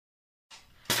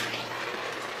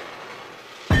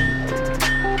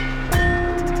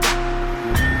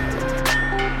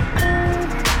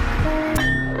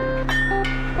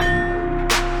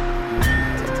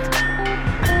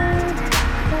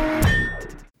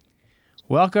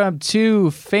Welcome to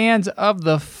Fans of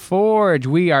the Forge.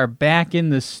 We are back in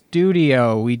the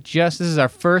studio. This is our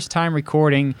first time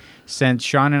recording since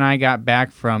Sean and I got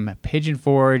back from Pigeon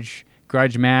Forge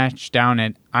Grudge Match down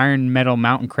at Iron Metal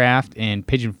Mountain Craft in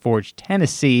Pigeon Forge,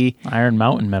 Tennessee. Iron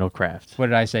Mountain Metal Craft. What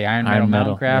did I say? Iron Metal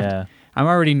Mountain Craft? Yeah. I'm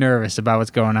already nervous about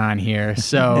what's going on here.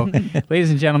 So,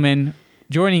 ladies and gentlemen,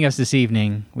 joining us this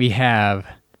evening, we have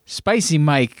Spicy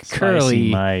Mike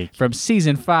Curley from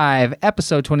Season 5,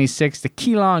 Episode 26, the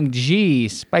Keelong G.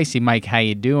 Spicy Mike, how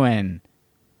you doing?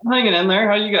 I'm hanging in there.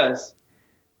 How you guys?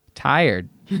 Tired.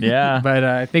 Yeah. But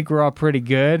I think we're all pretty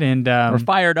good, and we're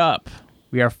fired up.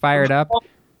 We are fired up.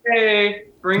 Hey,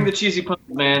 bring the cheesy puns,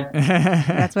 man.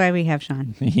 That's why we have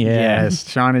Sean. Yeah. Yes,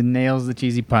 Sean nails the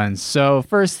cheesy puns. So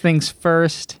first things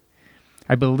first,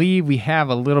 I believe we have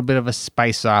a little bit of a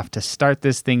spice off to start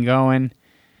this thing going.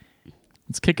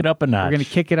 Let's kick it up a notch. We're going to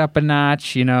kick it up a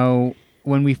notch. You know,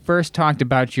 when we first talked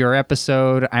about your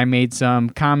episode, I made some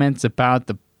comments about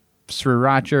the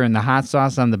sriracha and the hot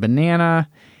sauce on the banana.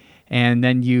 And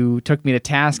then you took me to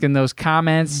task in those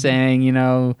comments saying, you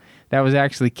know, that was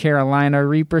actually Carolina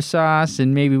Reaper sauce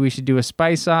and maybe we should do a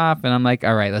spice off. And I'm like,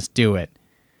 all right, let's do it.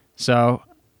 So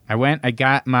I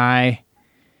got my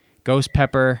ghost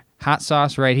pepper hot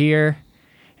sauce right here.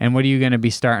 And what are you going to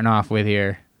be starting off with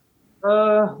here?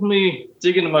 Let me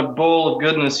dig into my bowl of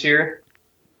goodness here.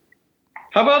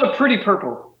 How about a pretty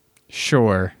purple?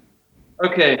 Sure.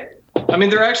 Okay. I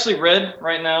mean, they're actually red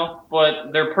right now,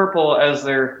 but they're purple as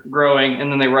they're growing,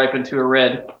 and then they ripen to a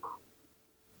red.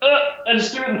 I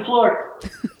just threw it on the floor.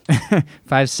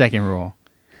 5-second rule.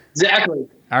 Exactly.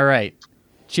 All right.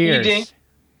 Cheers. Eating.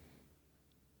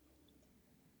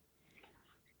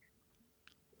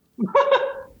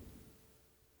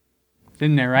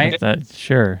 Didn't it, right?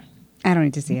 Sure. I don't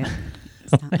need to see it.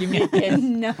 Give me a kiss.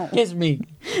 No. Kiss me.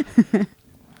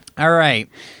 All right.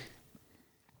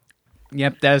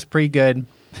 Yep, that is pretty good.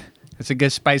 That's a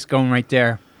good spice going right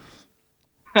there.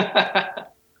 All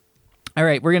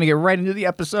right, we're going to get right into the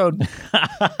episode.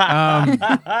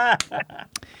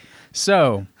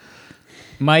 So,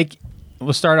 Mike,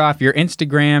 we'll start off. Your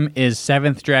Instagram is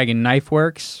 7th Dragon Knife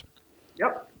Works.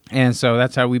 Yep. And so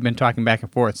that's how we've been talking back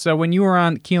and forth. So when you were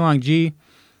on Keelong G,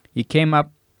 you came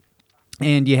up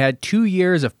and you had 2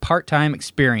 years of part-time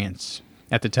experience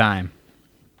at the time.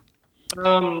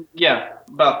 Yeah,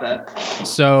 about that.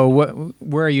 So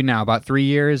where are you now? About 3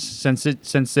 years since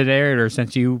it aired or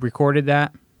since you recorded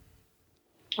that?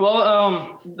 Well,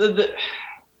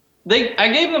 I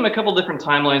gave them a couple different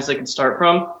timelines they could start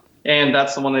from, and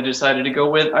that's the one they decided to go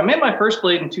with. I made my first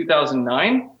blade in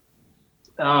 2009.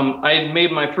 I had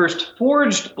made my first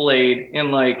forged blade in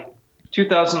like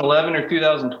 2011 or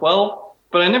 2012,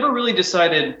 but I never really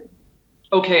decided,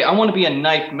 okay, I want to be a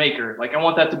knife maker. Like, I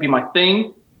want that to be my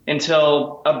thing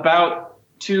until about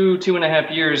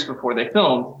 2.5 years before they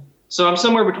filmed. So I'm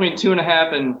somewhere between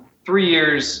 2.5 and 3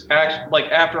 years,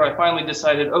 after I finally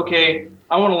decided, okay,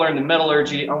 I want to learn the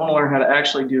metallurgy. I want to learn how to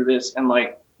actually do this and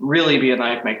like really be a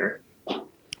knife maker.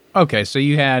 Okay, so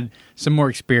you had some more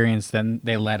experience than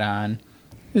they let on.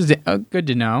 Is it good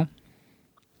to know?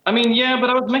 I mean, yeah, but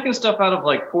I was making stuff out of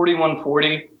like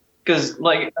 4140 because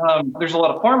like there's a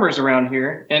lot of farmers around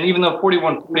here, and even though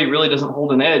 4140 really doesn't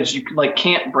hold an edge, you like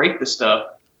can't break the stuff,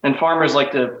 and farmers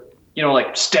like to, you know,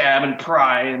 like stab and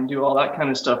pry and do all that kind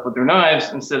of stuff with their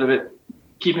knives instead of it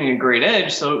keeping a great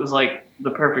edge. So it was like the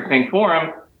perfect thing for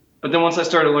them. But then once I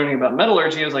started learning about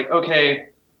metallurgy, I was like, okay,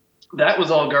 that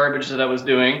was all garbage that I was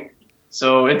doing.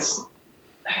 So it's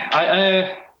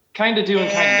I kind of do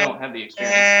and kind of don't have the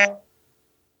experience.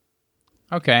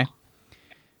 Okay.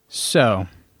 So,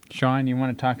 Sean, you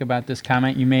want to talk about this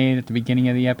comment you made at the beginning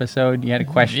of the episode? You had a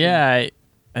question. Yeah,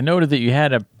 I noted that you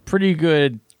had a pretty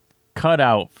good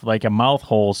cutout, like a mouth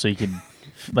hole, so you could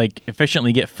like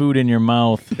efficiently get food in your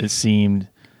mouth. It seemed.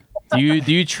 Do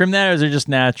you trim that, or is it just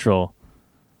natural?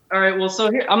 All right. Well, so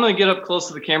here I'm gonna get up close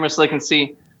to the camera so they can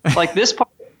see. Like this part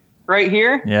right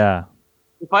here. Yeah.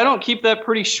 If I don't keep that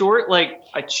pretty short, like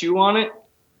I chew on it,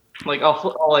 like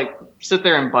I'll like sit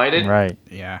there and bite it. Right.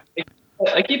 Yeah.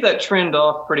 I keep that trimmed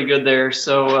off pretty good there.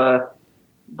 So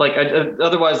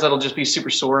otherwise that'll just be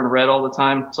super sore and red all the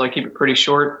time. So I keep it pretty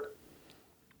short.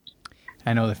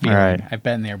 I know the feeling. All right. I've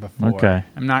been there before. Okay.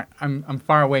 I'm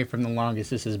far away from the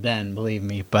longest this has been, believe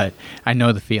me, but I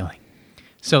know the feeling.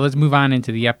 So let's move on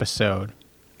into the episode.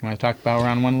 You want to talk about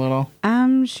round one a little?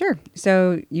 Sure.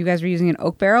 So you guys were using an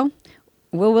oak barrel.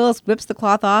 Will Willis whips the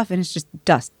cloth off, and it's just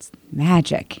dust. It's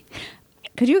magic.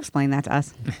 Could you explain that to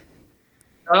us?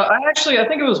 I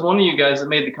think it was one of you guys that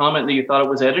made the comment that you thought it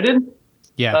was edited.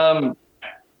 Yeah.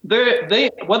 They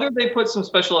whether they put some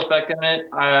special effect in it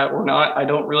or not, I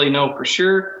don't really know for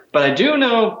sure. But I do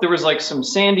know there was like some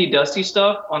sandy, dusty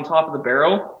stuff on top of the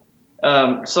barrel.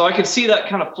 So I could see that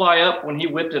kind of fly up when he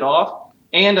whipped it off,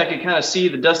 and I could kind of see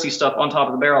the dusty stuff on top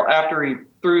of the barrel after he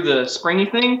threw the springy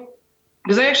thing.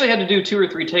 Because I actually had to do 2 or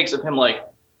 3 takes of him like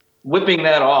whipping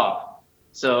that off.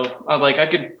 So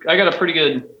I got a pretty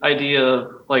good idea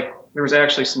of like there was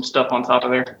actually some stuff on top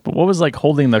of there. But what was like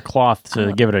holding the cloth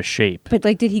to give it a shape? But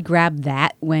like, did he grab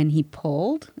that when he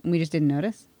pulled and we just didn't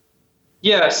notice?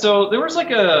 Yeah, so there was like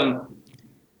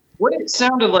what it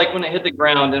sounded like when it hit the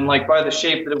ground and like by the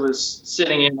shape that it was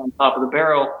sitting in on top of the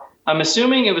barrel. I'm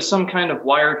assuming it was some kind of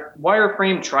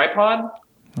wireframe tripod.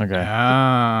 Okay.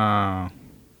 Oh.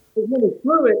 When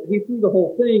he threw the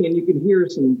whole thing, and you could hear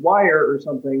some wire or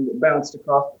something that bounced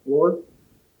across the floor.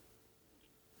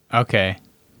 Okay.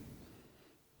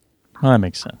 Well, that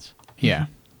makes sense. Yeah.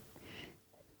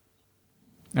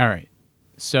 All right.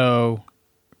 So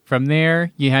from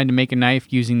there, you had to make a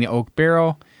knife using the oak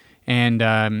barrel,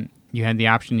 and you had the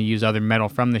option to use other metal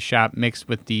from the shop mixed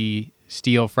with the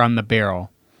steel from the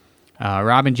barrel.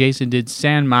 Rob and Jason did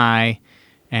Sanmai,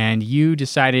 and you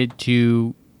decided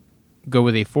to go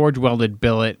with a forge welded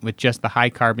billet with just the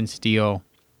high carbon steel.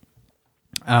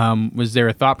 Was there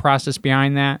a thought process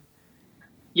behind that?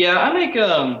 Yeah, I make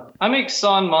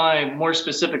Sanmai, more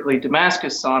specifically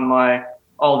Damascus Sanmai,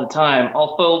 all the time.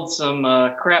 I'll fold some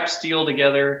crap steel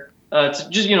together to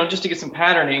just to get some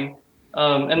patterning,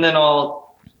 and then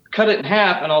I'll cut it in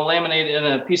half and I'll laminate it in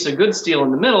a piece of good steel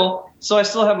in the middle. So I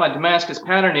still have my Damascus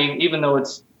patterning, even though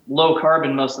it's low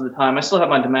carbon most of the time. I still have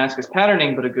my Damascus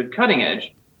patterning, but a good cutting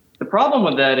edge. The problem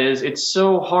with that is it's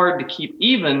so hard to keep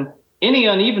even any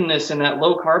unevenness in that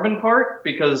low carbon part,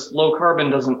 because low carbon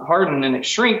doesn't harden and it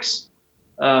shrinks.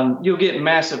 You'll get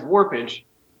massive warpage.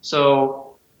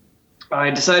 So I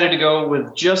decided to go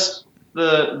with just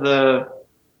the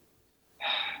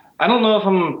I don't know if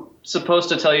I'm supposed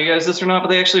to tell you guys this or not, but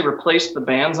they actually replaced the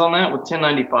bands on that with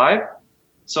 1095.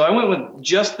 So I went with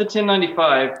just the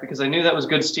 1095 because I knew that was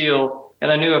good steel,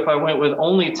 and I knew if I went with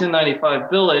only 1095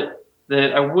 billet,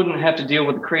 that I wouldn't have to deal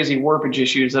with the crazy warpage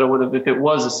issues that I would have if it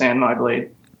was a Sanmai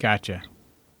blade. Gotcha.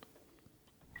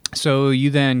 So you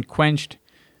then quenched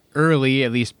early,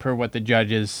 at least per what the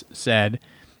judges said,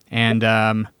 and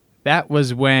that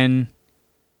was when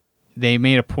they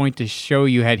made a point to show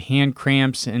you had hand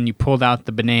cramps and you pulled out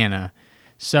the banana.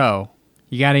 So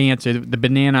you got to answer. The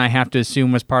banana, I have to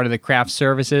assume, was part of the craft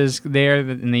services there,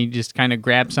 and they just kind of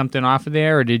grabbed something off of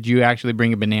there, or did you actually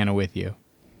bring a banana with you?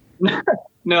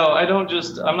 No,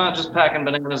 I'm not just packing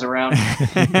bananas around.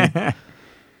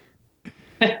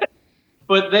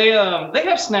 But they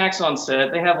have snacks on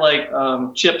set. They have like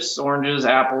chips, oranges,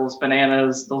 apples,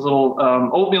 bananas, those little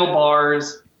oatmeal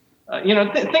bars,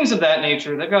 things of that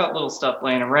nature. They've got little stuff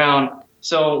laying around.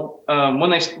 So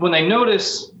when they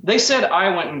notice, they said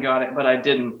I went and got it, but I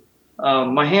didn't.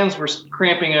 My hands were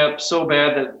cramping up so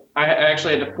bad that I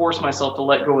actually had to force myself to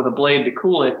let go of the blade to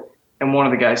cool it. And one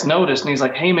of the guys noticed, and he's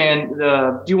like, "Hey, man,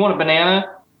 do you want a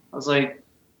banana?" I was like,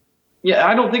 "Yeah,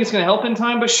 I don't think it's going to help in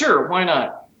time, but sure, why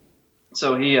not?"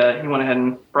 So he went ahead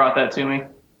and brought that to me.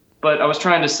 But I was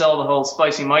trying to sell the whole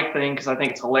Spicy Mike thing because I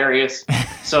think it's hilarious.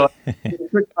 So I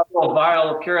took a little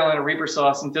vial of Carolina Reaper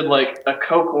sauce and did like a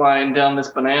Coke line down this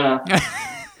banana.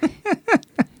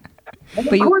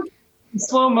 But you were in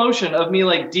slow motion of me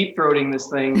like deep throating this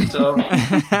thing. So.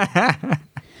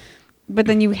 But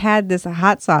then you had this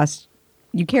hot sauce.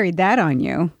 You carried that on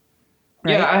you,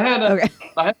 right? Yeah,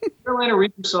 I had Carolina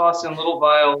Reaper sauce in little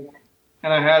vials,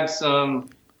 and I had some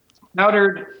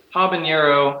powdered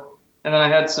habanero, and then I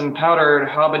had some powdered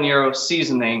habanero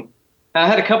seasoning. And I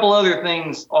had a couple other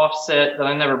things offset that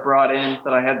I never brought in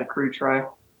that I had the crew try.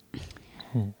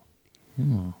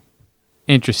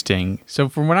 Interesting. So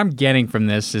from what I'm getting from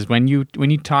this is when you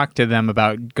talk to them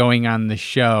about going on the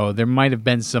show, there might have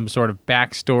been some sort of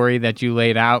backstory that you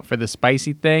laid out for the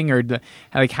spicy thing, or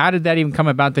how did that even come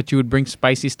about that you would bring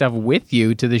spicy stuff with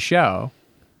you to the show?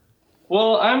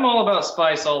 Well, I'm all about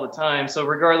spice all the time, so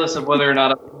regardless of whether or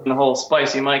not I was in the whole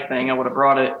Spicy Mike thing, I would have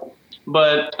brought it.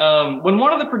 But when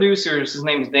one of the producers, his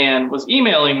name's Dan, was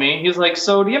emailing me, he was like,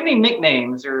 "So do you have any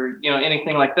nicknames or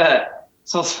anything like that?"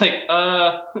 So I was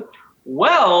like,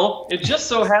 well, it just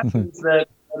so happens that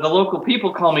the local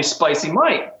people call me Spicy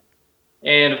Mike.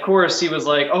 And of course he was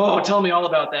like, "Oh, tell me all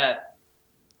about that."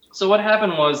 So what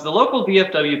happened was the local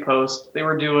VFW post, they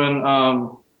were doing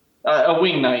a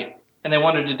wing night, and they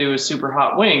wanted to do a super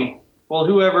hot wing. Well,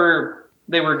 whoever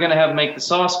they were going to have make the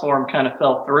sauce for them kind of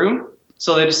fell through.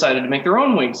 So they decided to make their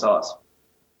own wing sauce.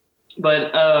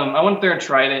 But I went there and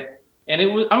tried it. and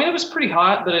it was pretty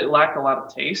hot, but it lacked a lot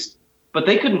of taste. But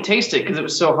they couldn't taste it because it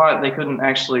was so hot. They couldn't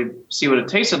actually see what it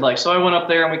tasted like. So I went up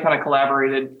there and we kind of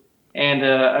collaborated, and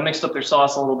I mixed up their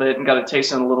sauce a little bit and got it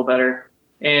tasting a little better.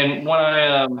 And when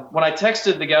I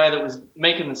texted the guy that was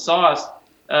making the sauce,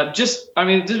 this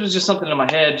was just something in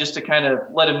my head just to kind of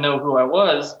let him know who I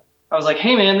was. I was like,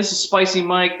 hey man, this is Spicy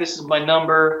Mike. This is my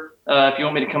number. If you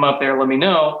want me to come up there, let me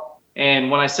know.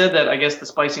 And when I said that, I guess the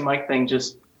Spicy Mike thing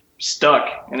just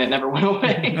stuck and it never went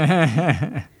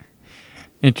away.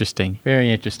 Interesting.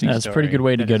 Very interesting. That's a pretty good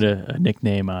way to get a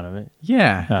nickname out of it.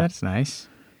 Yeah, that's nice.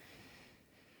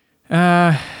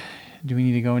 Do we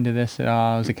need to go into this at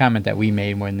all? It was a comment that we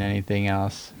made more than anything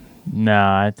else.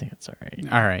 Nah, I think it's all right.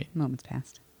 All right. Moments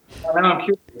passed. Now I'm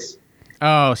curious.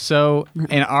 Oh, so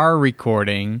in our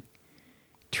recording,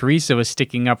 Teresa was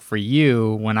sticking up for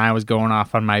you when I was going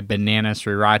off on my banana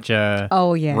sriracha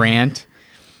rant.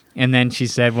 And then she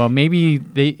said, well, maybe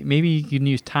you can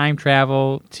use time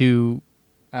travel to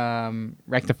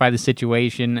rectify the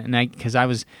situation. And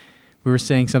we were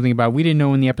saying something about we didn't know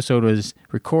when the episode was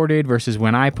recorded versus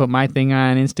when I put my thing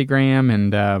on Instagram,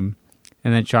 and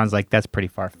then Sean's like, that's pretty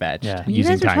far-fetched. Yeah. You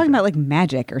guys were talking about like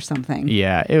magic or something.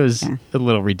 Yeah, it was a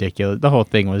little ridiculous. The whole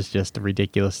thing was just a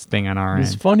ridiculous thing on our end. It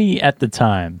was funny at the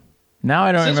time. Now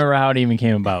I don't remember how it even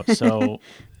came about. So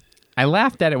I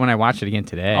laughed at it when I watched it again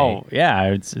today. Oh, yeah,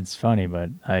 it's funny,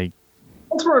 but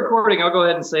Once we're recording, I'll go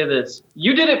ahead and say this.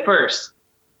 You did it first,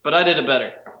 but I did it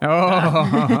better.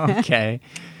 Oh, okay.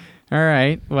 All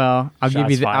right. Well, I'll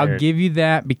give you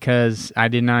that because I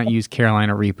did not use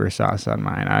Carolina Reaper sauce on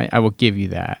mine. I will give you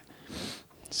that.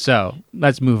 So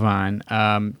let's move on.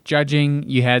 Judging,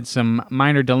 you had some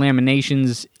minor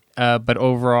delaminations, but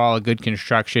overall a good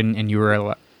construction, and you were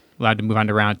allowed to move on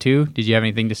to round 2. Did you have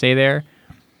anything to say there?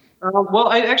 Well,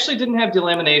 I actually didn't have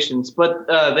delaminations, but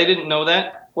they didn't know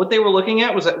that. What they were looking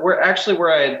at was that where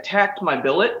I had tacked my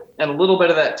billet, and a little bit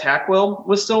of that tack weld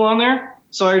was still on there.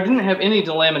 So I didn't have any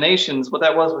delaminations. What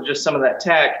that was just some of that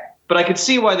tack. But I could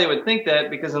see why they would think that,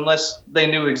 because unless they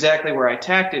knew exactly where I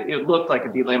tacked it, it looked like a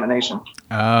delamination.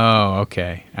 Oh,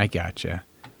 okay. I gotcha.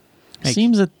 It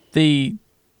seems that they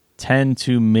tend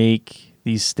to make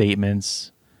these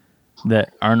statements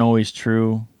that aren't always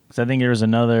true. Because I think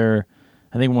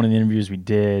one of the interviews we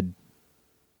did,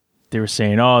 they were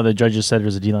saying, oh, the judges said it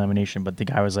was a delamination, but the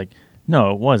guy was like,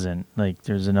 no, it wasn't. Like,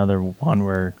 there's another one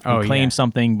where they claim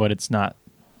something, but it's not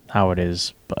how it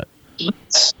is. But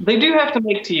they do have to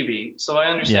make TV, so I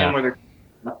understand where they're.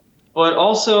 But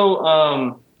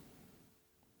also,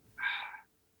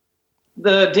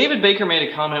 the David Baker made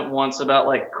a comment once about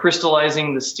like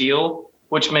crystallizing the steel,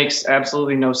 which makes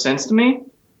absolutely no sense to me.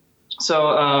 So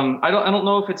I don't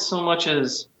know if it's so much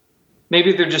as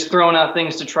maybe they're just throwing out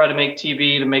things to try to make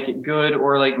TV to make it good,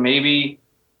 or like maybe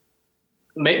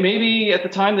at the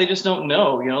time they just don't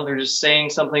know, they're just saying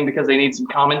something because they need some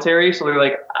commentary. So they're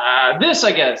like, this,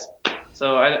 I guess.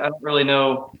 So I don't really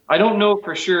know. I don't know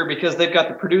for sure because they've got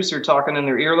the producer talking in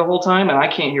their ear the whole time and I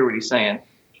can't hear what he's saying.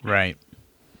 Right.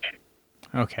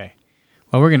 Okay.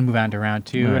 Well, we're going to move on to round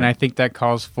 2. Right. And I think that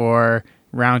calls for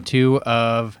round 2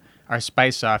 of our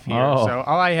spice off here. Oh. So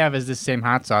all I have is this same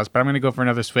hot sauce, but I'm going to go for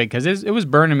another swig because it was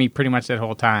burning me pretty much that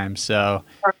whole time. So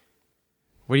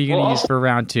what are you going to use for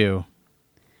round 2?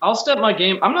 I'll step my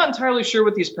game. I'm not entirely sure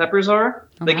what these peppers are.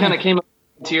 They kind of came up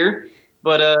here,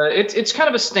 but it's kind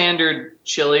of a standard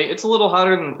chili. It's a little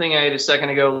hotter than the thing I ate a second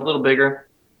ago, a little bigger.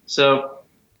 So,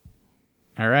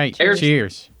 all right,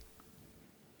 cheers.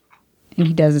 And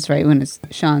he does this right when it's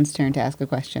Sean's turn to ask a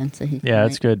question. So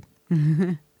that's good.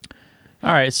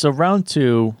 All right, so round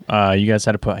 2, you guys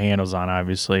had to put handles on,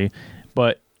 obviously,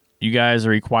 but you guys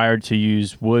are required to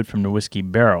use wood from the whiskey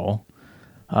barrel.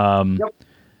 Yep.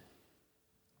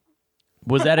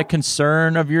 Was that a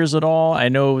concern of yours at all? I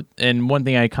know, and one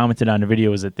thing I commented on the video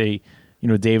was that Dave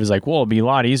was like, well, it'd be a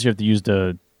lot easier if they used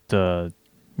the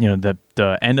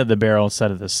end of the barrel instead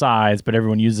of the sides, but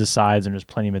everyone used the sides and there's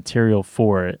plenty of material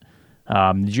for it.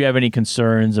 Did you have any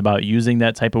concerns about using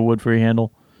that type of wood for your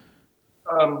handle?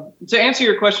 To answer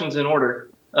your questions in order,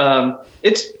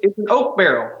 it's an oak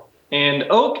barrel, and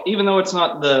oak, even though it's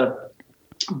not the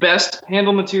best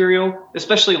handle material,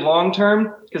 especially long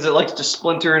term, because it likes to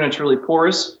splinter and it's really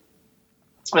porous,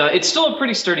 it's still a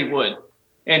pretty sturdy wood.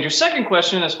 And your second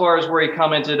question, as far as where he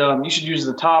commented, you should use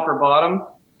the top or bottom,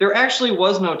 there actually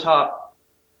was no top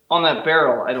on that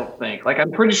barrel, I don't think. Like,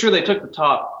 I'm pretty sure they took the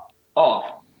top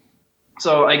off.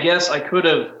 So I guess I could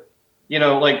have,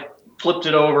 flipped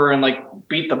it over and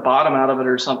beat the bottom out of it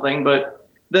or something. But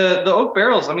the oak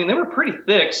barrels, they were pretty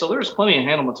thick, so there was plenty of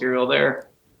handle material there.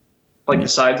 The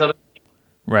sides of it.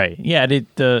 Right. Yeah,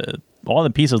 the all the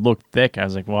pieces looked thick. I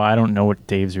was like, well, I don't know what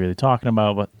Dave's really talking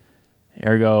about, but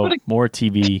ergo, more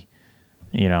TV,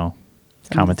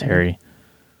 commentary.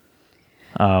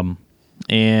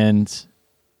 And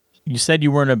you said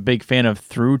you weren't a big fan of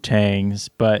through tangs,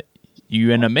 but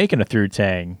you ended up making a through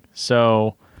tang.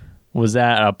 So was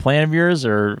that a plan of yours,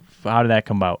 or how did that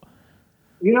come about?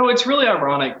 It's really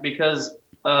ironic because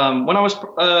when I was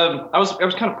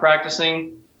kind of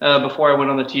practicing before I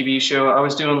went on the TV show. I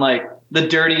was doing like the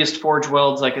dirtiest forge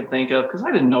welds I could think of because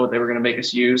I didn't know what they were going to make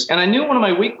us use, and I knew one of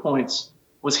my weak points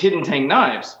was hidden tang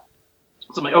knives.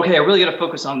 So I'm like, okay, I really got to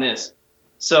focus on this.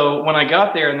 So when I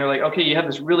got there and they're like, okay, you have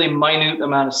this really minute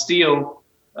amount of steel,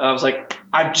 I was like,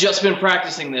 I've just been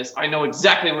practicing this. I know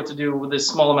exactly what to do with this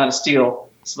small amount of steel.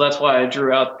 So that's why I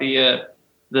drew out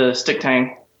the stick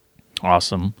tang.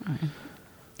 Awesome.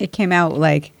 It came out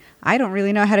like, I don't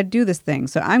really know how to do this thing,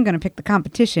 so I'm going to pick the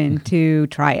competition to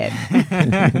try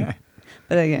it.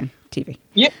 But again, TV.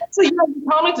 Yeah, so you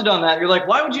commented on that. You're like,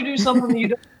 why would you do something that you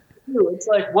don't do? It's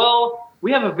like, well,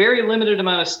 we have a very limited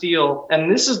amount of steel,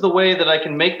 and this is the way that I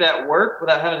can make that work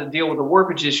without having to deal with the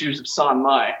warpage issues of San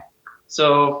Mai.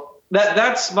 So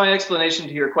that's my explanation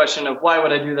to your question of why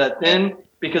would I do that then,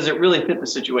 because it really fit the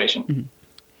situation. Mm-hmm.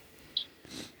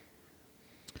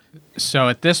 So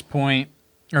at this point,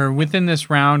 or within this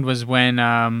round, was when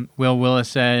Will Willis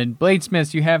said,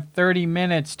 Bladesmiths, you have 30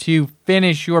 minutes to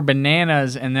finish your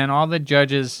bananas. And then all the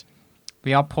judges,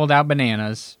 we all pulled out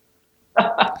bananas.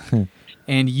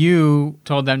 And you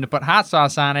told them to put hot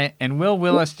sauce on it. And Will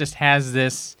Willis just has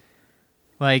this,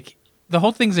 like, the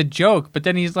whole thing's a joke. But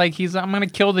then he's like, I'm going to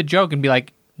kill the joke and be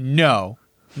like, no,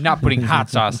 I'm not putting hot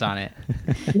sauce on it.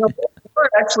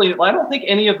 Actually, I don't think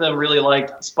any of them really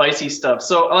liked spicy stuff.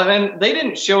 So, and they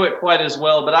didn't show it quite as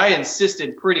well, but I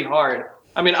insisted pretty hard.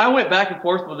 I mean, I went back and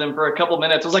forth with them for a couple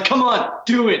minutes. I was like, come on,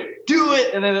 do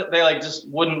it. And then they like just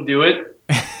wouldn't do it.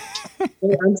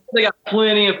 And so they got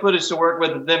plenty of footage to work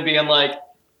with them being like,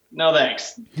 no,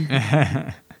 thanks.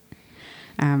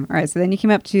 All right, so then you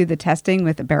came up to the testing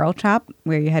with a barrel chop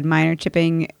where you had minor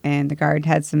chipping and the guard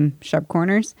had some sharp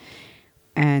corners.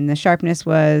 And the sharpness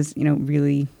was,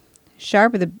 really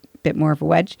sharp with a bit more of a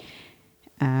wedge.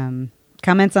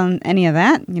 Comments on any of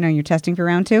that? You're testing for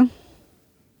round 2?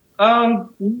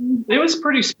 It was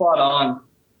pretty spot on.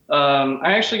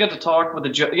 I actually got to talk with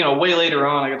the way later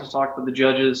on, I got to talk with the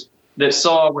judges that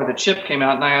saw where the chip came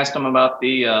out, and I asked them about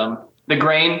the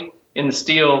grain in the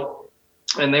steel,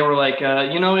 and they were like,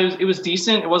 it was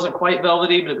decent. It wasn't quite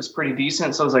velvety, but it was pretty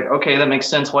decent. So I was like, okay, that makes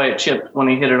sense why it chipped when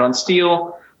he hit it on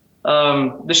steel.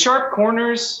 The sharp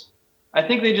corners, I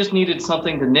think they just needed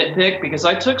something to nitpick because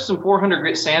I took some 400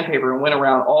 grit sandpaper and went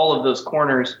around all of those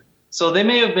corners. So they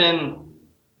may have been,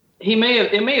 it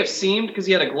may have seemed, because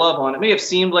he had a glove on, it may have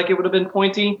seemed like it would have been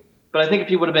pointy, but I think if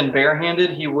he would have been barehanded,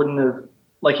 he wouldn't have,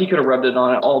 he could have rubbed it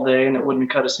on it all day and it wouldn't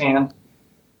have cut his hand.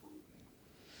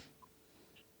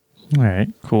 All right,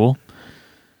 cool.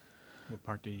 What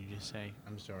part did you just say?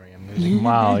 I'm sorry, I'm losing.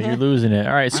 Wow, you're losing it.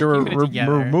 All right, so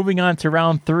we're moving on to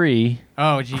round 3.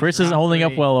 Oh, geez, Chris isn't holding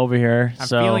up well over here. I'm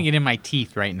feeling it in my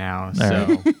teeth right now.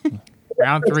 So,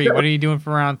 round 3. What are you doing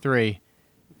for round 3?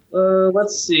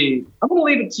 Let's see. I'm going to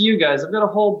leave it to you guys. I've got a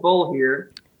whole bowl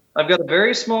here. I've got a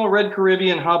very small red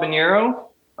Caribbean habanero.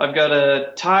 I've got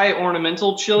a Thai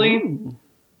ornamental chili.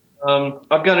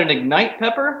 I've got an ignite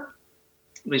pepper.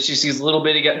 It's just these little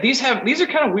bitty guys. These are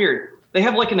kind of weird. They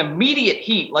have like an immediate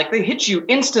heat. Like they hit you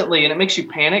instantly and it makes you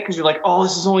panic because you're like, oh,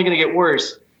 this is only going to get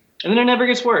worse. And then it never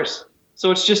gets worse.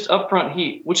 So it's just upfront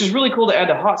heat, which is really cool to add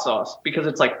to hot sauce because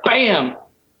it's like, bam,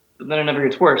 but then it never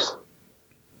gets worse.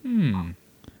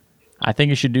 I think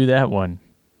you should do that one.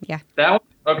 Yeah. That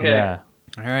one? Okay. Yeah.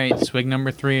 All right, swig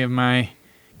number 3 of my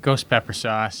ghost pepper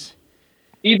sauce.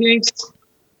 E-Dinks.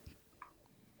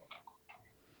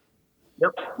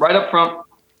 Yep, right up front.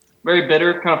 Very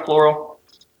bitter, kind of floral.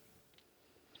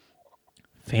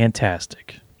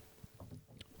 Fantastic.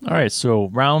 All right, so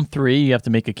round 3, you have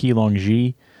to make a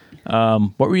Keelong-Ji.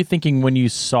 What were you thinking when you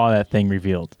saw that thing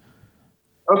revealed?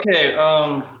 Okay,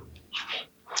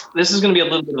 this is going to be a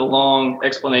little bit of a long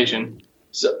explanation.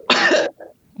 So,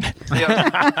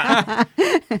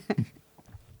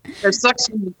 it sucks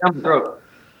down the throat.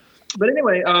 But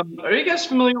anyway, are you guys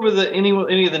familiar with any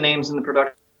of the names in the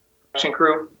production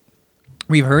crew?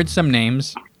 We've heard some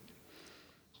names.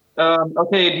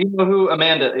 Okay, do you know who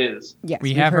Amanda is? Yes.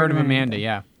 We have heard of Amanda,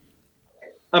 yeah.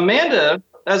 Amanda,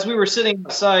 as we were sitting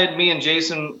outside, me and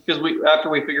Jason, because after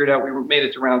we figured out we made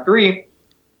it to round 3,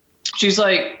 she's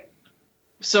like,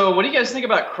 so what do you guys think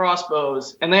about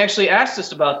crossbows? And they actually asked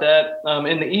us about that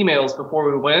in the emails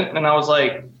before we went. And I was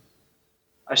like,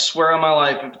 I swear on my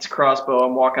life, if it's a crossbow,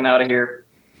 I'm walking out of here.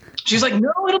 She's like,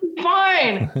 no, it'll be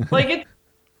fine. Like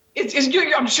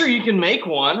I'm sure you can make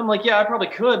one. I'm like, yeah, I probably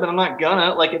could, but I'm not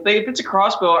gonna. Like if it's a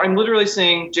crossbow, I'm literally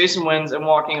saying Jason wins and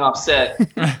walking off set.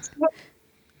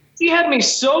 He had me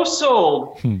so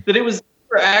sold that it was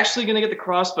actually gonna get the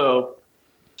crossbow.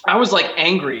 I was like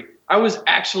angry. I was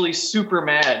actually super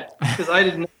mad because I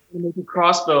didn't know how to make a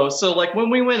crossbow. So like when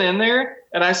we went in there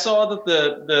and I saw that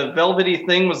the velvety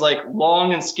thing was like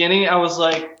long and skinny, I was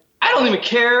like, I don't even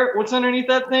care what's underneath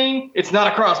that thing. It's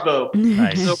not a crossbow.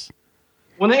 Nice. So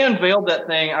when they unveiled that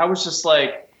thing, I was just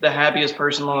like the happiest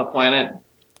person on the planet.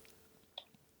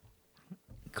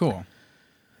 Cool.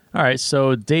 All right,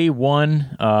 so day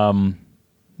one,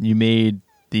 you made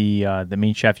the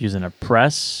main shaft using a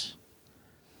press.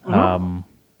 You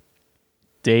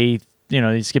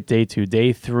skipped day 2.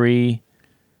 Day 3,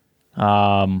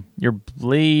 your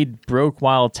blade broke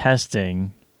while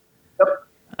testing. Yep.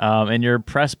 And your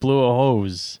press blew a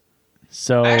hose.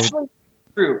 So Actually,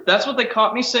 true. That's what they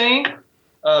caught me saying,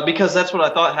 because that's what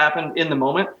I thought happened in the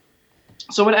moment.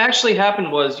 So what actually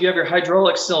happened was you have your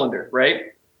hydraulic cylinder,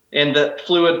 right? And the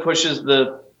fluid pushes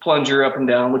the plunger up and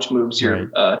down, which moves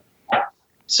your...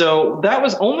 So that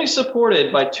was only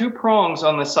supported by 2 prongs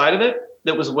on the side of it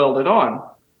that was welded on.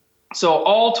 So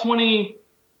all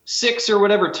 26 or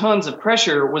whatever tons of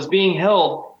pressure was being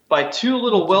held by 2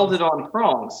 little welded on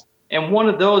prongs. And one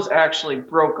of those actually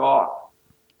broke off.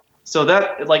 So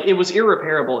that, like, it was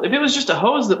irreparable. If it was just a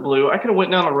hose that blew, I could have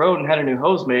went down the road and had a new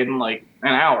hose made in like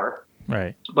an hour.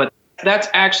 Right. But that's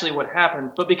actually what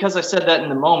happened. But because I said that in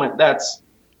the moment, that's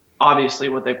obviously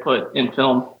what they put in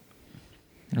film.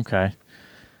 Okay.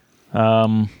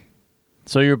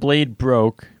 So your blade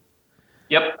broke.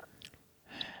 Yep.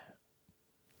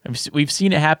 We've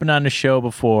seen it happen on the show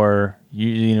before.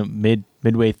 You know,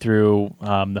 midway through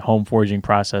the home forging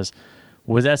process.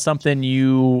 Was that something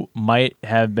you might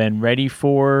have been ready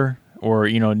for, or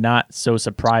not so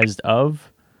surprised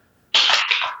of?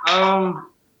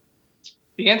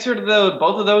 The answer to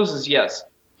both of those is yes.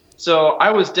 So I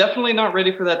was definitely not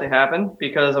ready for that to happen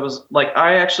because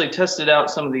I actually tested out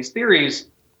some of these theories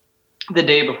the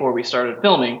day before we started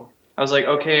filming. I was like,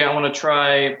 okay, I want to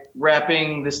try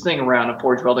wrapping this thing around in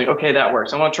forge welding. Okay, that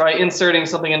works. I want to try inserting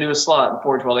something into a slot in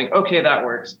forge welding. Okay, that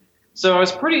works. So I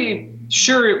was pretty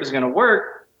sure it was going to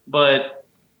work, but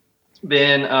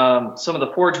then some of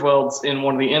the forge welds in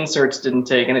one of the inserts didn't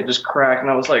take, and it just cracked,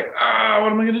 and I was like,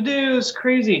 what am I going to do? This is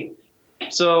crazy.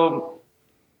 So,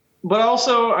 but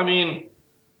also, I mean,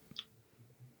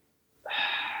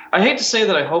 I hate to say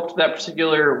that I hoped that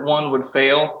particular one would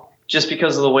fail just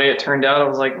because of the way it turned out. I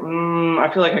was like,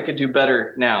 I feel like I could do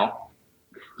better now.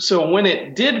 So when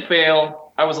it did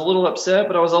fail, I was a little upset,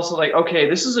 but I was also like, okay,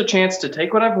 this is a chance to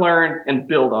take what I've learned and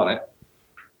build on it.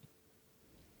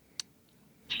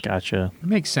 Gotcha.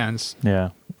 Makes sense.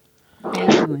 Yeah. How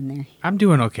you doing there? I'm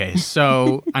doing okay.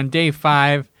 So on day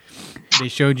 5, they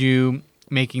showed you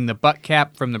making the butt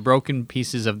cap from the broken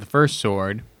pieces of the first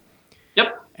sword.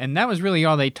 Yep. And that was really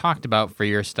all they talked about for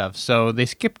your stuff. So they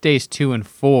skipped days 2 and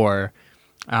 4,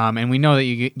 and we know that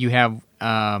you have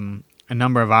a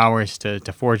number of hours to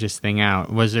forge this thing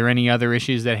out. Was there any other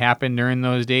issues that happened during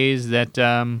those days that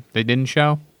they didn't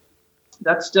show?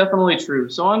 That's definitely true.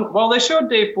 So they showed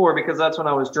day 4 because that's when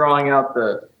I was drawing out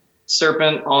the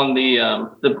serpent on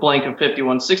the blank of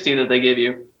 5160 that they gave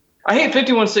you. I hate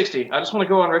 5160. I just want to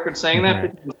go on record saying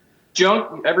that.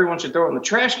 Junk. Everyone should throw it in the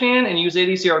trash can and use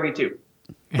ADCRV2.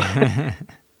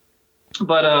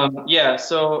 But yeah,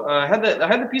 so I had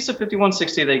the piece of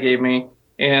 5160 they gave me,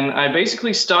 and I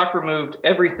basically stock removed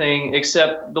everything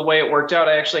except the way it worked out.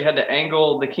 I actually had to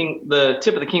angle the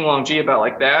tip of the King Long G about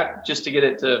like that just to get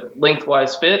it to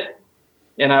lengthwise fit,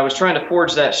 and I was trying to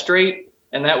forge that straight,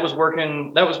 and that was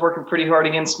working pretty hard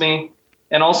against me.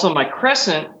 And also my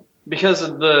crescent, because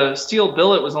of the steel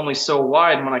billet was only so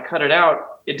wide, when I cut it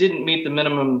out, it didn't meet the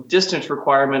minimum distance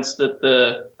requirements that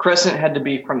the crescent had to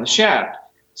be from the shaft.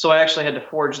 So I actually had to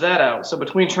forge that out. So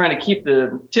between trying to keep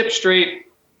the tip straight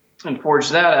and forge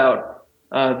that out,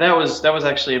 that was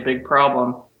actually a big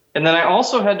problem. And then I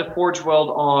also had to forge weld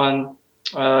on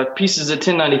pieces of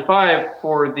 1095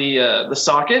 for the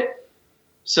socket.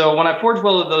 So when I forge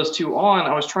welded those two on,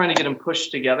 I was trying to get them pushed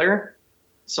together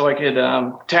so I could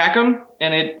tack them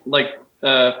and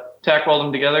tack weld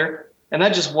them together. And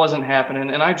that just wasn't happening.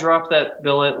 And I dropped that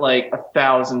billet like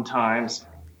 1,000 times.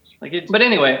 But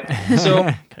anyway, so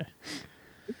Okay.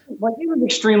 it was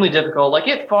extremely difficult.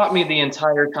 It fought me the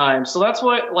entire time. So that's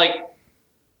what,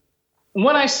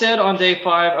 when I said on day 5,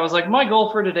 I was like, my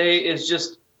goal for today is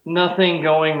just nothing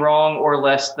going wrong or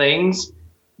less things.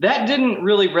 That didn't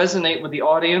really resonate with the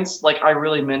audience like I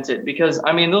really meant it. Because,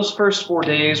 I mean, those first 4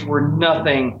 days were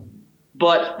nothing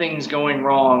but things going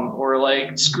wrong or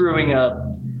like screwing up.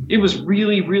 It was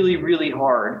really, really, really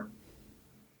hard.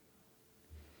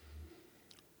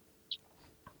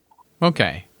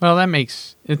 Okay. Well,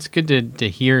 it's good to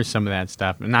hear some of that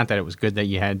stuff. Not that it was good that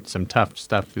you had some tough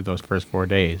stuff through those first 4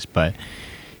 days, but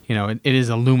it is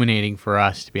illuminating for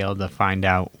us to be able to find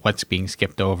out what's being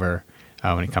skipped over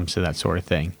when it comes to that sort of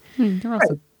thing. They're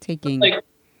also taking Like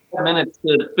 5 minutes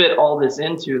to fit all this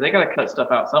into. They got to cut stuff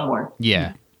out somewhere.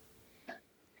 Yeah.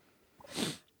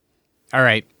 All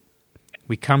right.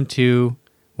 We come to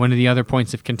one of the other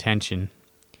points of contention.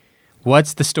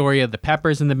 What's the story of the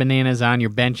peppers and the bananas on your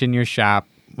bench in your shop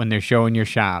when they're showing your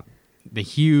shop? The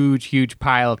huge, huge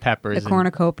pile of peppers. the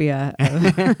cornucopia.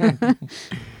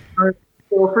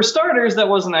 Well, for starters, that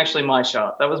wasn't actually my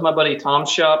shop. That was my buddy Tom's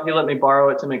shop. He let me borrow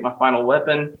it to make my final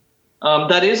weapon.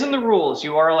 That is in the rules.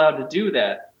 You are allowed to do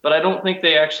that. But I don't think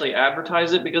they actually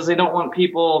advertise it because they don't want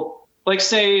people, like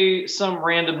say some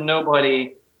random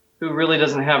nobody who really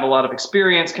doesn't have a lot of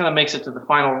experience kind of makes it to the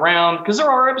final round. Because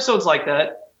there are episodes like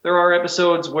that. There are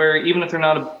episodes where even if they're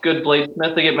not a good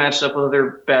bladesmith, they get matched up with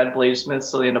other bad bladesmiths,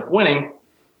 so they end up winning.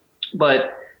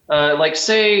 But like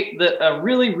say that a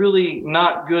really, really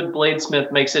not good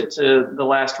bladesmith makes it to the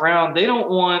last round, they don't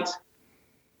want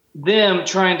them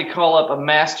trying to call up a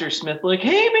master smith like,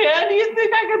 hey man, do you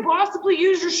think I could possibly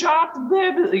use your shop?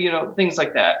 Things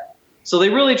like that. So they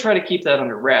really try to keep that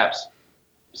under wraps.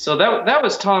 So that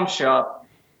was Tom's shop.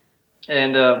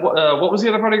 And what was the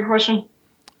other part of your question?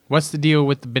 What's the deal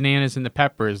with the bananas and the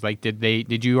peppers? Like,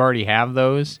 did you already have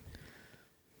those?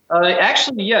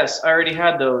 Actually, yes, I already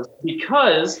had those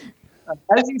because,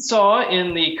 as you saw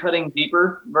in the Cutting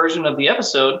Deeper version of the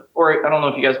episode, or I don't know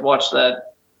if you guys watched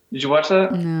that. Did you watch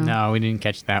that? No, we didn't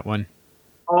catch that one.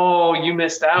 Oh, you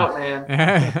missed out,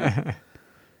 man.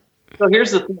 So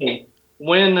here's the thing.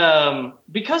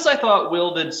 Because I thought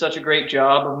Will did such a great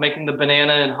job of making the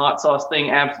banana and hot sauce thing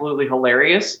absolutely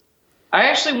hilarious, I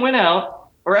actually went out.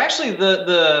 Or actually,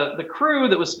 the crew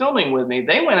that was filming with me,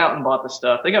 they went out and bought the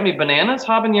stuff. They got me bananas,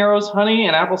 habaneros, honey,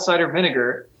 and apple cider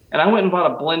vinegar. And I went and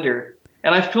bought a blender.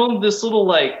 And I filmed this little,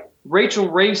 like, Rachel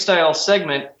Ray style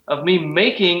segment of me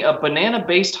making a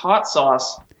banana-based hot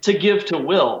sauce to give to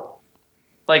Will.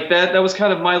 Like, that was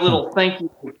kind of my little thank you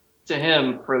to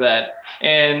him for that.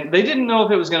 And they didn't know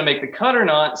if it was going to make the cut or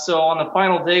not. So on the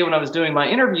final day when I was doing my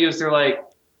interviews, they're like,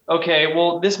 okay,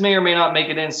 well, this may or may not make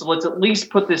it in, so let's at least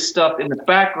put this stuff in the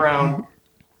background.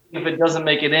 If it doesn't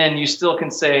make it in, you still can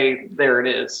say, there it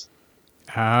is.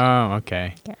 Oh,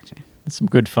 okay. Gotcha. That's some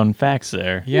good fun facts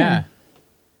there. Yeah.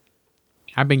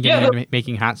 I've been getting into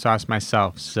making hot sauce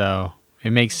myself, so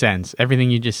it makes sense.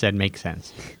 Everything you just said makes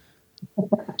sense.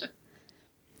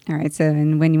 All right, so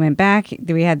and when you went back,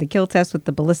 we had the kill test with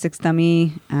the ballistics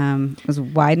dummy. It was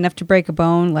wide enough to break a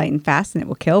bone, light and fast, and it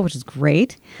will kill, which is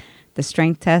great. The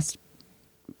strength test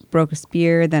broke a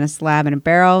spear, then a slab and a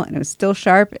barrel, and it was still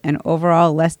sharp and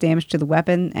overall less damage to the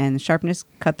weapon, and the sharpness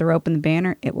cut the rope in the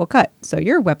banner. It will cut. So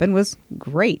your weapon was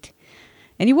great.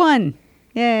 And you won.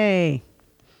 Yay.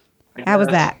 How was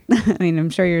that? I mean, I'm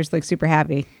sure you're just like super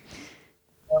happy.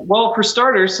 Well, for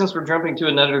starters, since we're jumping to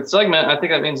another segment, I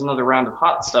think that means another round of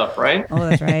hot stuff, right? Oh,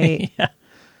 that's right. Yeah.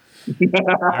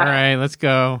 All right, let's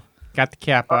go. Got the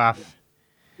cap off.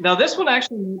 Now, this one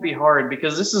actually won't be hard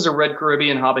because this is a Red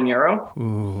Caribbean habanero.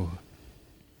 Ooh.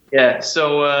 Yeah,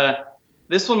 so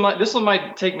this one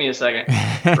might take me a second.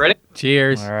 Ready?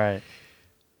 Cheers. All right.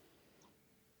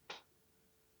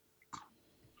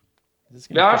 Is this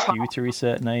going to push you to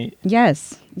reset night?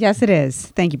 Yes. Yes, it is.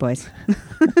 Thank you, boys.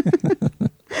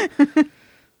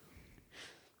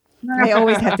 I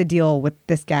always have to deal with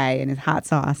this guy and his hot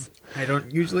sauce. I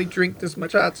don't usually drink this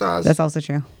much hot sauce. That's also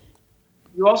true.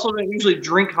 You also don't usually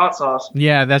drink hot sauce.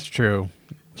 Yeah, that's true.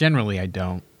 Generally, I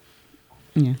don't.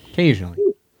 Yeah. Occasionally.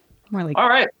 More like All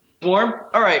right, Warm.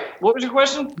 All right, what was your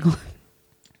question? we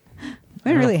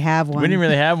didn't really have one. We didn't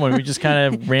really have one. We just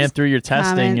kind of ran through your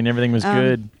testing Comment. and everything was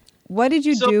good. What did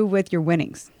you So- do with your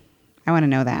winnings? I want to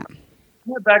know that. I'm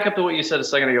going to back up to what you said a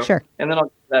second ago. Sure. And then I'll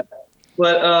get to that.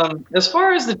 But as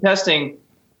far as the testing,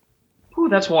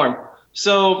 that's warm.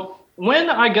 So when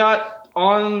I got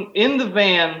in the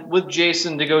van with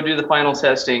Jason to go do the final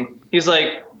testing, he's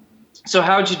like, so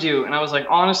how'd you do? And I was like,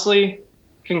 honestly,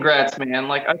 congrats, man.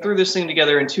 Like, I threw this thing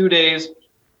together in 2 days.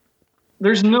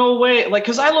 There's no way, like,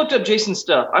 because I looked up Jason's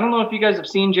stuff. I don't know if you guys have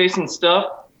seen Jason's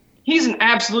stuff. He's an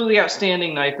absolutely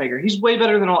outstanding knife maker. He's way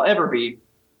better than I'll ever be.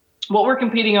 What we're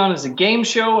competing on is a game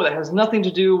show that has nothing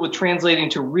to do with translating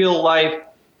to real life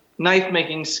knife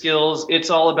making skills. It's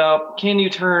all about, can you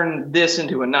turn this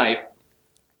into a knife?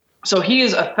 So he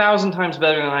is 1,000 times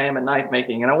better than I am at knife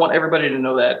making, and I want everybody to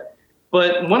know that.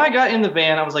 But when I got in the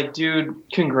van, I was like, dude,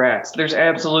 congrats. There's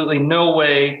absolutely no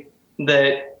way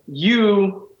that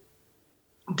you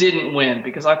didn't win,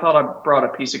 because I thought I brought a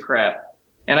piece of crap.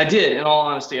 And I did, in all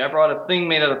honesty. I brought a thing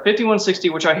made out of 5160,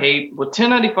 which I hate, with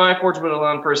 1095 forged wood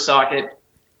alone for a socket.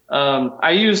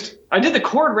 I did the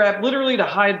cord wrap literally to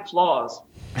hide flaws.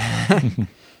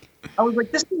 I was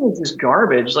like, this thing is just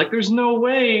garbage. Like, there's no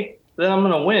way that I'm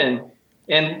going to win.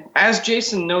 And as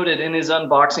Jason noted in his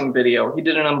unboxing video, he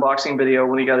did an unboxing video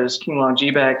when he got his King Long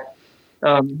G back.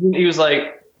 He was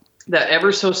like, that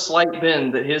ever so slight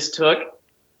bend that his took,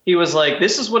 he was like,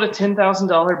 this is what a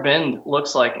 $10,000 bend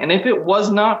looks like. And if it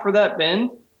was not for that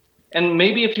bend, and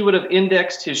maybe if he would have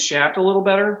indexed his shaft a little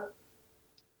better,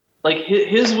 like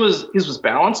his was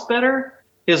balanced better,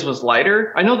 his was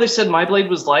lighter. I know they said my blade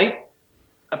was light.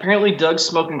 Apparently Doug's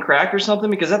smoking crack or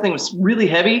something, because that thing was really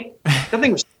heavy. That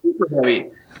thing was super heavy.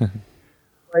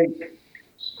 Like,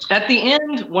 at the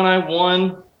end when I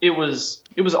won, it was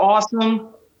awesome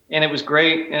and it was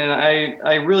great, and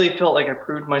I really felt like I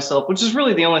proved myself, which is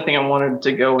really the only thing I wanted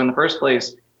to go in the first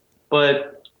place.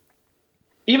 But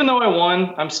even though I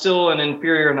won, I'm still an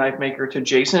inferior knife maker to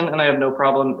Jason, and I have no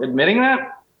problem admitting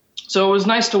that. So it was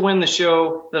nice to win the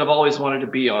show that I've always wanted to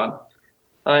be on.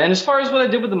 And as far as what I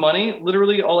did with the money,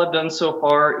 literally all I've done so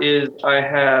far is I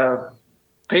have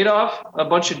paid off a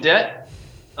bunch of debt,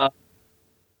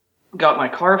 got my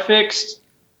car fixed,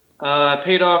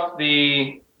 paid off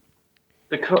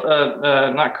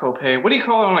not copay. What do you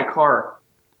call it on a car?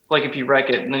 Like if you wreck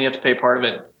it and then you have to pay part of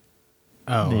it.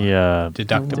 Oh, the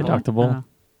deductible.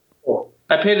 Cool.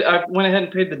 I went ahead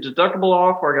and paid the deductible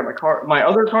off, where I got my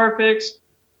other car fixed,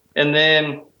 and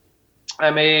then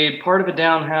I made part of a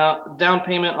down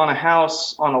payment on a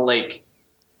house on a lake.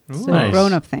 So Nice.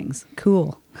 grown-up things.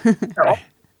 Cool.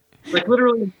 Like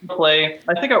literally play.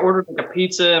 I think I ordered like a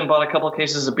pizza and bought a couple of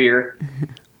cases of beer.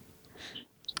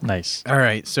 Nice. All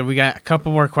right, so we got a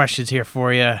couple more questions here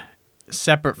for you,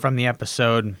 separate from the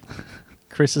episode.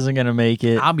 Chris isn't going to make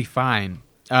it. I'll be fine.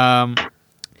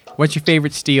 What's your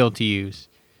favorite steel to use?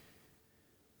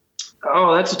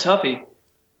 Oh, that's a toughie.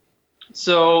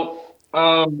 So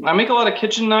I make a lot of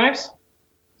kitchen knives,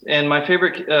 and my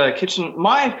favorite kitchen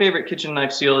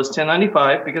knife steel is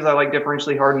 1095, because I like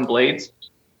differentially hardened blades,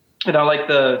 and I like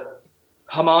the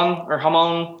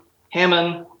Hammond,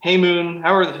 Haymoon,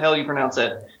 however the hell you pronounce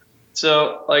it.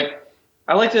 So like,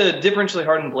 I like the differentially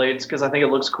hardened blades because I think it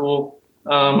looks cool.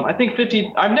 I think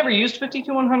I've never used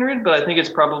 52-100, but I think it's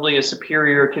probably a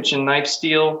superior kitchen knife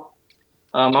steel.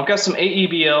 I've got some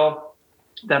AEBL.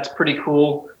 That's pretty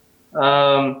cool.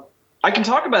 I can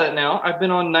talk about it now. I've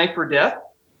been on Knife for Death.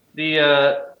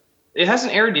 It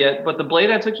hasn't aired yet, but the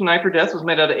blade I took to Knife for Death was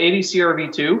made out of 80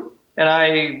 CRV2, and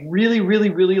I really, really,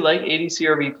 really like 80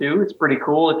 CRV2. It's pretty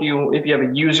cool if you have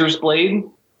a user's blade.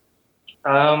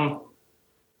 And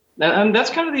that's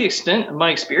kind of the extent of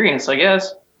my experience, I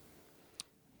guess.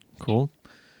 Cool.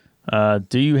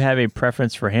 Do you have a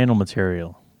preference for handle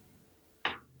material?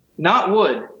 Not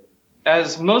wood.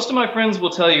 As most of my friends will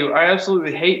tell you, I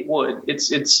absolutely hate wood.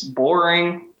 It's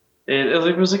boring.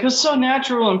 It was like, it's so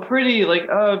natural and pretty. Like,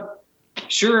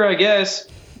 sure, I guess.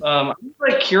 I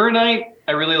like Curanite.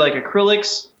 I really like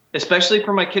acrylics, especially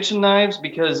for my kitchen knives,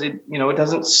 because it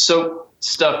doesn't soak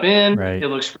stuff in. Right. It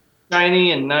looks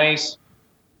shiny and nice.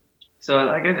 So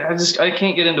I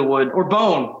can't get into wood or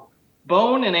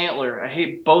bone and antler. I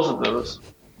hate both of those.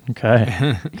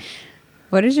 Okay.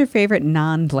 What is your favorite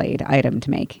non-blade item to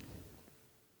make?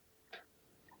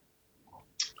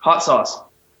 Hot sauce.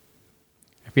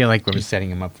 I feel like we're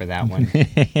setting him up for that one.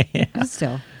 But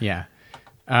still. Yeah.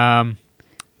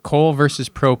 Coal versus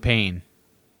propane.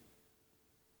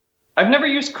 I've never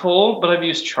used coal, but I've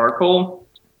used charcoal.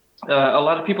 A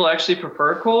lot of people actually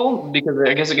prefer coal because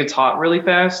I guess it gets hot really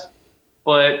fast.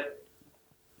 But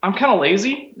I'm kind of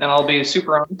lazy, and I'll be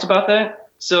super honest about that.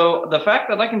 So the fact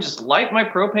that I can just light my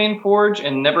propane forge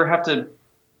and never have to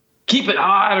keep it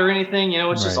hot or anything,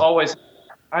 it's just always...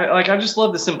 I just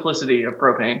love the simplicity of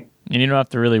propane. And you don't have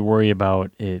to really worry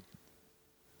about it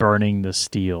burning the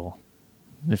steel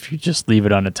if you just leave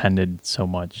it unattended so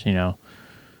much,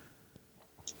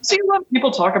 See, a lot of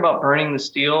people talk about burning the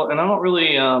steel, and I don't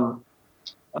really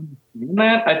understand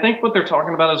that. I think what they're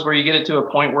talking about is where you get it to a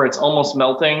point where it's almost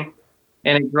melting,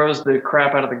 and it grows the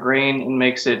crap out of the grain and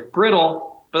makes it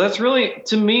brittle. But that's really,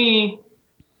 to me,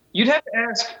 you'd have to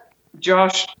ask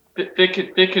Josh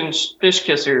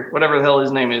Fishkisser, whatever the hell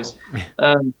his name is.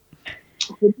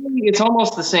 It's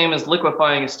almost the same as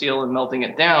liquefying a steel and melting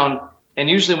it down. And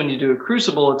usually when you do a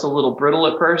crucible, it's a little brittle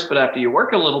at first, but after you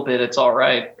work a little bit, it's all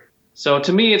right. So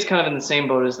to me, it's kind of in the same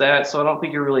boat as that. So I don't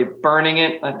think you're really burning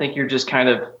it. I think you're just kind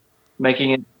of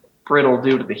making it brittle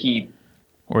due to the heat.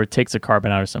 Or it takes a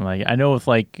carbon out or something like that. I know with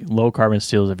like low carbon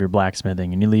steels, if you're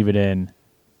blacksmithing and you leave it in,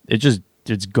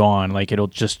 it's gone. Like it'll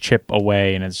just chip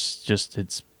away, and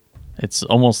it's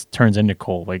almost turns into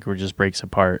coal. Like it just breaks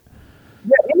apart.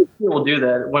 Yeah, any steel will do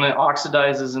that when it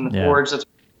oxidizes in the forge. That's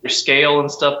your scale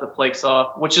and stuff that flakes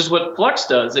off, which is what flux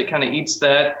does. It kind of eats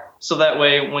that, so that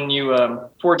way when you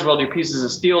forge weld your pieces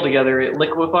of steel together, it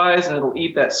liquefies and it'll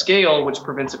eat that scale, which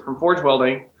prevents it from forge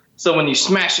welding. So when you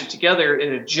smash it together,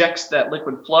 it ejects that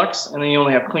liquid flux, and then you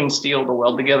only have clean steel to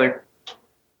weld together.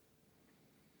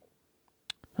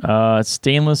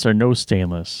 Stainless or no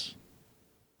stainless?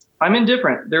 I'm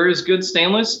indifferent. There is good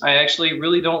stainless. I actually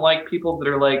really don't like people that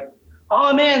are like,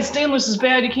 oh man, stainless is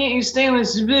bad. You can't use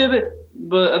stainless.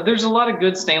 But there's a lot of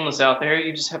good stainless out there.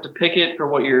 You just have to pick it for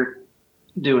what you're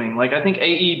doing. Like I think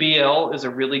AEBL is a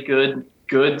really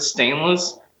good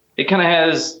stainless. It kind of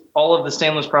has all of the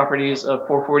stainless properties of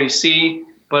 440C,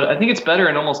 but I think it's better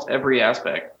in almost every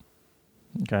aspect.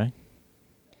 Okay.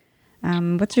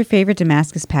 What's your favorite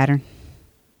Damascus pattern?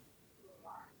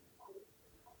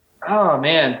 Oh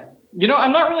man,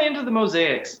 I'm not really into the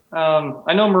mosaics.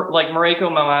 I know like Mareko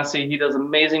Mamasi, he does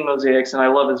amazing mosaics, and I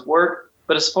love his work.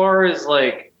 But as far as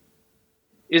like,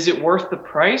 is it worth the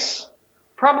price?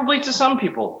 Probably to some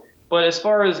people. But as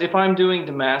far as if I'm doing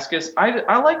Damascus,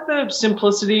 I like the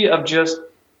simplicity of just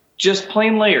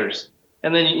plain layers.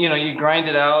 And then, you grind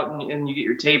it out and you get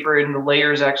your taper, and the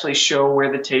layers actually show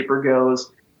where the taper goes.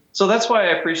 So that's why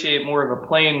I appreciate more of a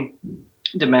plain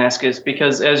Damascus,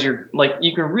 because as you're like,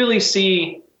 you can really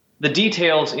see the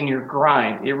details in your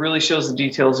grind. It really shows the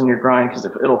details in your grind because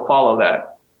it'll follow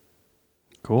that.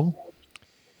 Cool.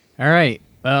 All right.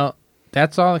 Well,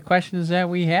 that's all the questions that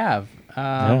we have.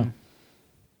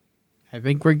 I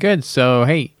think we're good. So,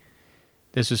 hey,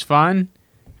 this was fun.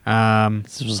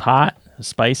 This was hot,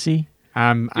 spicy.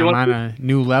 I'm on a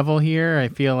new level here. I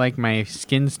feel like my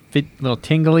skin's a little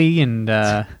tingly, and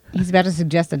He's about to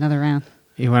suggest another round.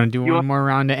 you want to do one more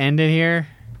round to end it here?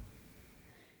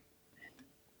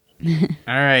 All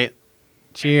right.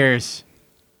 Cheers.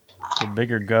 The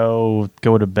bigger go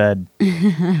to bed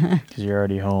because you're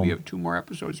already home. We have 2 more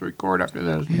episodes to record after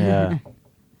this. Yeah.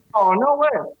 Oh, no way.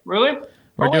 Really?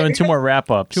 We're doing 2 more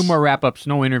wrap-ups. 2 more wrap-ups.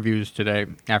 No interviews today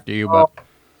after you, but...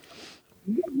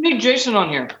 We need Jason on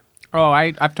here. Oh,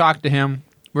 I've talked to him.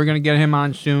 We're going to get him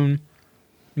on soon.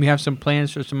 We have some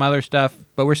plans for some other stuff,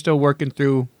 but we're still working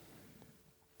through...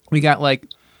 We got like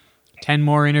 10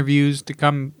 more interviews to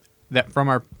come from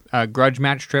our grudge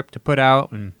match trip to put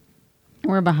out, and...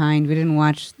 We're behind. We didn't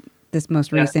watch this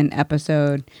most recent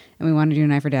episode, and we want to do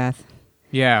Knife or Death.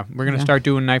 Yeah, we're going to start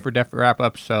doing Knife or Death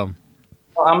wrap-ups, so...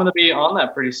 Well, I'm going to be on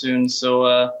that pretty soon,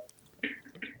 so...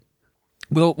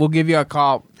 We'll give you a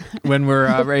call when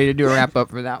we're ready to do a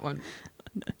wrap-up for that one.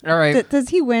 All right. Does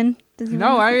he win? We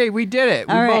did it.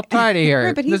 We both tied it here.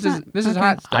 Right, but this is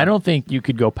hot stuff. I don't think you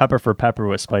could go pepper for pepper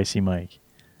with Spicy Mike.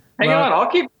 Hang on, I'll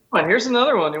keep going. Here's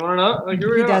another one. You want to know? Like,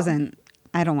 he doesn't.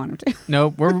 I don't want him to. No,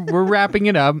 we're wrapping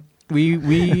it up.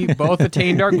 We both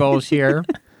attained our goals here.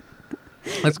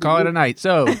 Let's call it a night.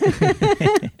 So,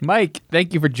 Mike,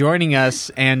 thank you for joining us,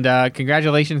 and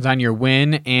congratulations on your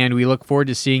win, and we look forward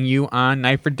to seeing you on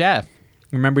Knife or Death.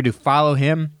 Remember to follow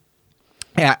him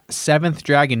at 7th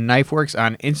Dragon Knife Works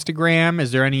on Instagram.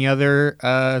 Is there any other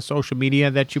social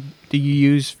media that you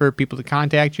use for people to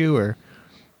contact you? Or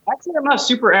Actually, I'm not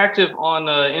super active on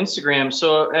Instagram,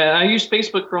 so I use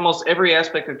Facebook for almost every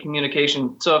aspect of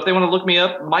communication. So if they want to look me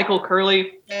up, Michael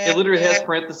Curley, it literally has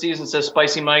parentheses and says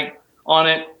Spicy Mike on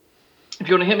it. If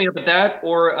you want to hit me up at that,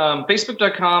 or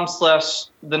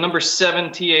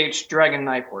facebook.com/7th Dragon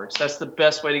Knife Works. That's the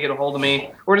best way to get a hold of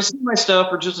me, or to see my stuff,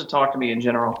 or just to talk to me in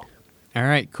general. All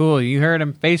right, cool. You heard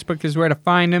him. Facebook is where to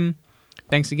find him.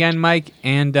 Thanks again, Mike.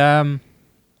 And I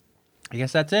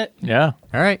guess that's it. Yeah.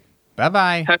 All right.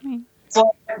 Bye-bye.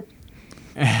 So,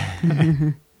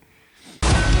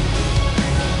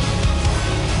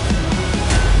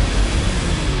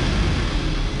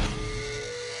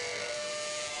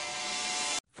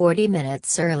 40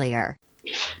 minutes earlier.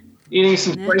 eating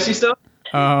some spicy stuff?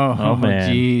 Oh, man.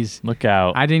 Jeez. Look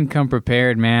out. I didn't come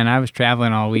prepared, man. I was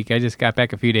traveling all week. I just got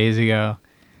back a few days ago.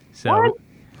 So What?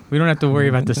 we don't have to worry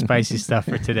about the spicy stuff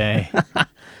for today.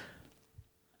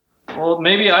 Well,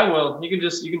 maybe I will. You can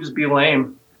just be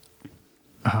lame.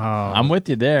 Oh, I'm with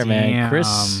you there, man.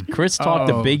 Chris talked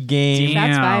a big game,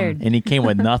 Shots fired. and he came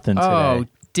with nothing today. Oh,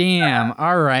 damn.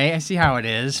 All right. I see how it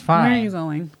is. Where are Fine. you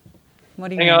going?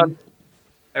 What are you Hang getting? on.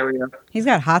 There we go. He's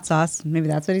got hot sauce. Maybe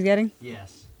that's what he's getting?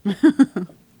 Yes. Better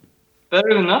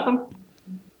than nothing.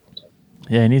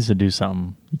 Yeah, he needs to do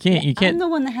something. You I'm can't. the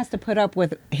one that has to put up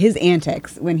with his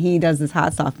antics when he does this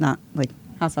hot sauce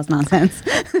nonsense.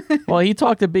 Well, he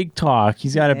talked a big talk.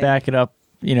 He's got to Yeah. back it up,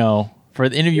 for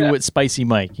the interview Yeah. with Spicy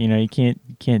Mike. You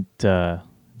can't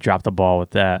drop the ball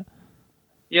with that.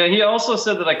 Yeah, he also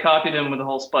said that I copied him with the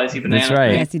whole spicy banana. That's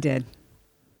right. Yes, he did.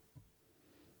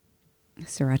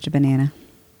 Sriracha banana.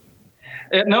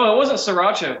 No, it wasn't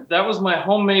sriracha. That was my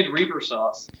homemade Reaper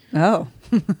sauce. Oh.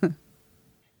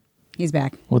 He's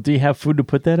back. Well, do you have food to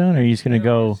put that on, or are you just gonna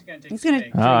go? He's going to.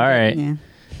 Oh, all right. Yeah.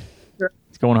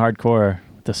 It's going hardcore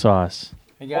with the sauce.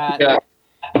 I got. Yeah.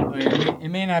 It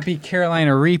may not be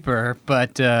Carolina Reaper,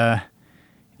 but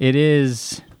it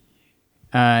is.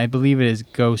 I believe it is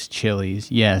Ghost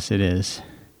Chilies. Yes, it is.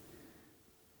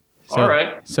 So, All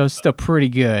right. So it's still pretty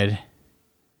good.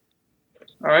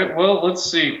 All right. Well, let's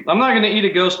see. I'm not going to eat a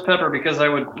ghost pepper because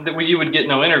you would get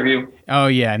no interview. Oh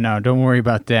yeah, no, don't worry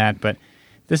about that. But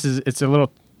it's a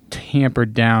little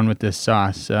tampered down with this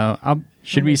sauce. So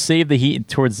Should we save the heat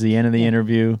towards the end of the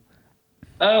interview?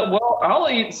 Well, I'll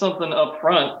eat something up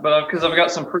front, but because I've got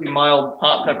some pretty mild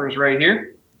hot peppers right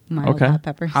here. Mild Okay. hot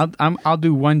peppers. I'll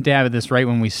do one dab of this right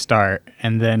when we start,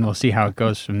 and then we'll see how it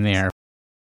goes from there.